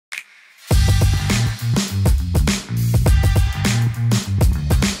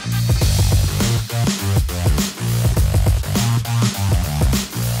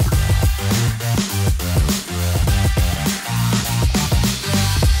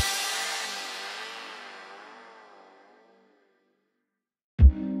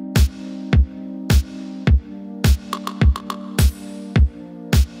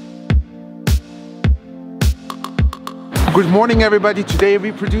Good morning everybody. Today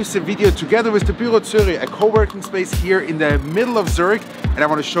we produce a video together with the BüroZüri, a co-working space here in the middle of Zurich, and I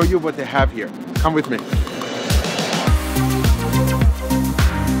want to show you what they have here. Come with me.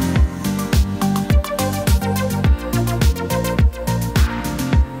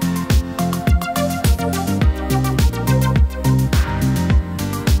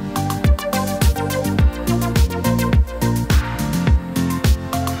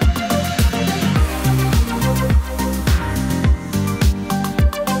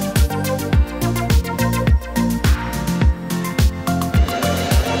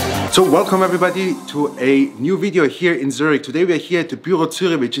 So welcome everybody to a new video here in Zurich. Today we are here at the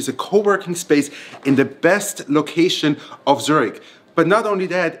BüroZüri, which is a co-working space in the best location of Zurich. But not only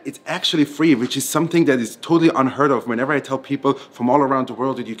that, it's actually free, which is something that is totally unheard of whenever I tell people from all around the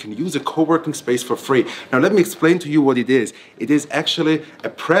world that you can use a co-working space for free. Now let me explain to you what it is. It is actually a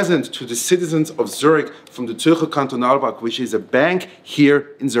present to the citizens of Zurich from the Zürcher Kantonalbank, which is a bank here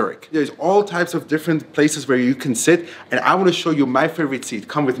in Zurich. There's all types of different places where you can sit, and I want to show you my favorite seat.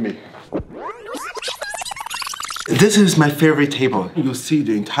 Come with me. This is my favorite table. You'll see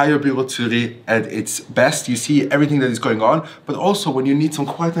the entire BüroZüri at its best. You see everything that is going on, but also when you need some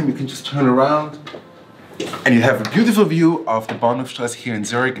quiet time, you can just turn around and you have a beautiful view of the Bahnhofstrasse here in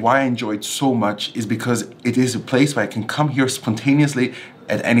Zurich. Why I enjoy it so much is because it is a place where I can come here spontaneously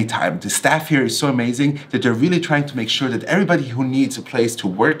at any time. The staff here is so amazing that they're really trying to make sure that everybody who needs a place to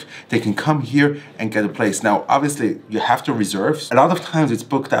work, they can come here and get a place. Now, obviously, you have to reserve. A lot of times it's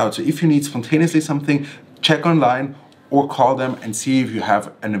booked out. So if you need spontaneously something, check online or call them and see if you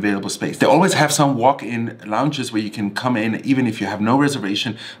have an available space. They always have some walk-in lounges where you can come in even if you have no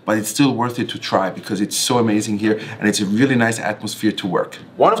reservation, but it's still worth it to try because it's so amazing here and it's a really nice atmosphere to work.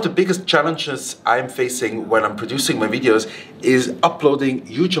 One of the biggest challenges I'm facing when I'm producing my videos is uploading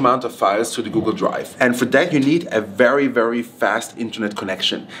huge amount of files to the Google Drive. And for that you need a very, very fast internet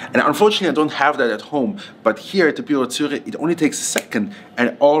connection. And unfortunately I don't have that at home, but here at the BüroZüri it only takes a second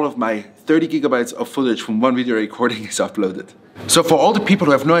and all of my 30 gigabytes of footage from one video recording is uploaded. So for all the people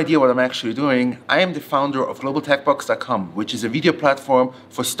who have no idea what I'm actually doing, I am the founder of globaltechbox.com, which is a video platform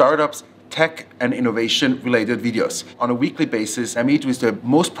for startups, tech and innovation related videos. On a weekly basis, I meet with the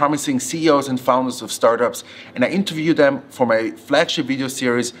most promising CEOs and founders of startups and I interview them for my flagship video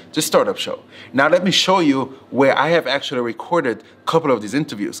series, The Startup Show. Now let me show you where I have actually recorded a couple of these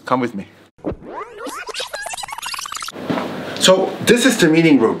interviews. Come with me. So this is the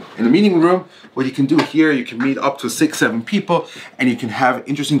meeting room. In the meeting room, what you can do here, you can meet up to 6-7 people and you can have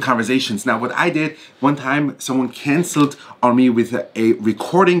interesting conversations. Now what I did, one time someone canceled on me with a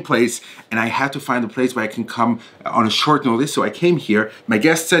recording place and I had to find a place where I can come on a short notice. So I came here, my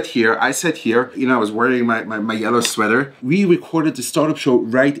guest sat here, I sat here, you know, I was wearing my yellow sweater. We recorded the startup show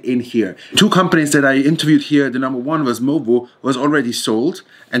right in here. Two companies that I interviewed here, the number one was Movo, was already sold.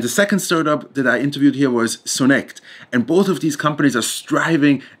 And the second startup that I interviewed here was Sonect. And both of these companies are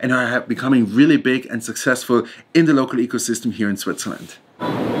striving and are becoming really big and successful in the local ecosystem here in Switzerland.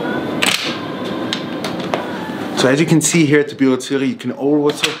 So as you can see here at the BüroZüri,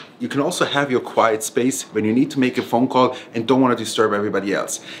 you can also have your quiet space when you need to make a phone call and don't want to disturb everybody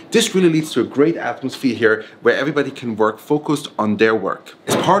else. This really leads to a great atmosphere here where everybody can work focused on their work.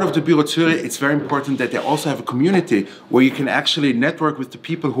 As part of the BüroZüri, it's very important that they also have a community where you can actually network with the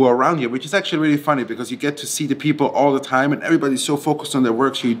people who are around you, which is actually really funny because you get to see the people all the time and everybody's so focused on their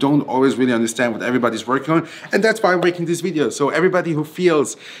work so you don't always really understand what everybody's working on. And that's why I'm making this video. So everybody who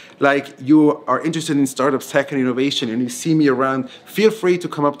feels like you are interested in startups, tech and innovation and you see me around, feel free to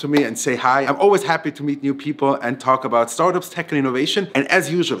come up to me and say hi. I'm always happy to meet new people and talk about startups, tech and innovation. And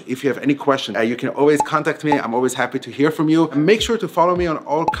as usual, if you have any questions, you can always contact me. I'm always happy to hear from you. And make sure to follow me on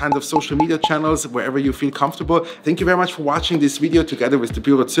all kinds of social media channels, wherever you feel comfortable. Thank you very much for watching this video together with the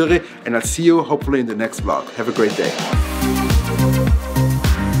BüroZüri and I'll see you hopefully in the next vlog. Have a great day.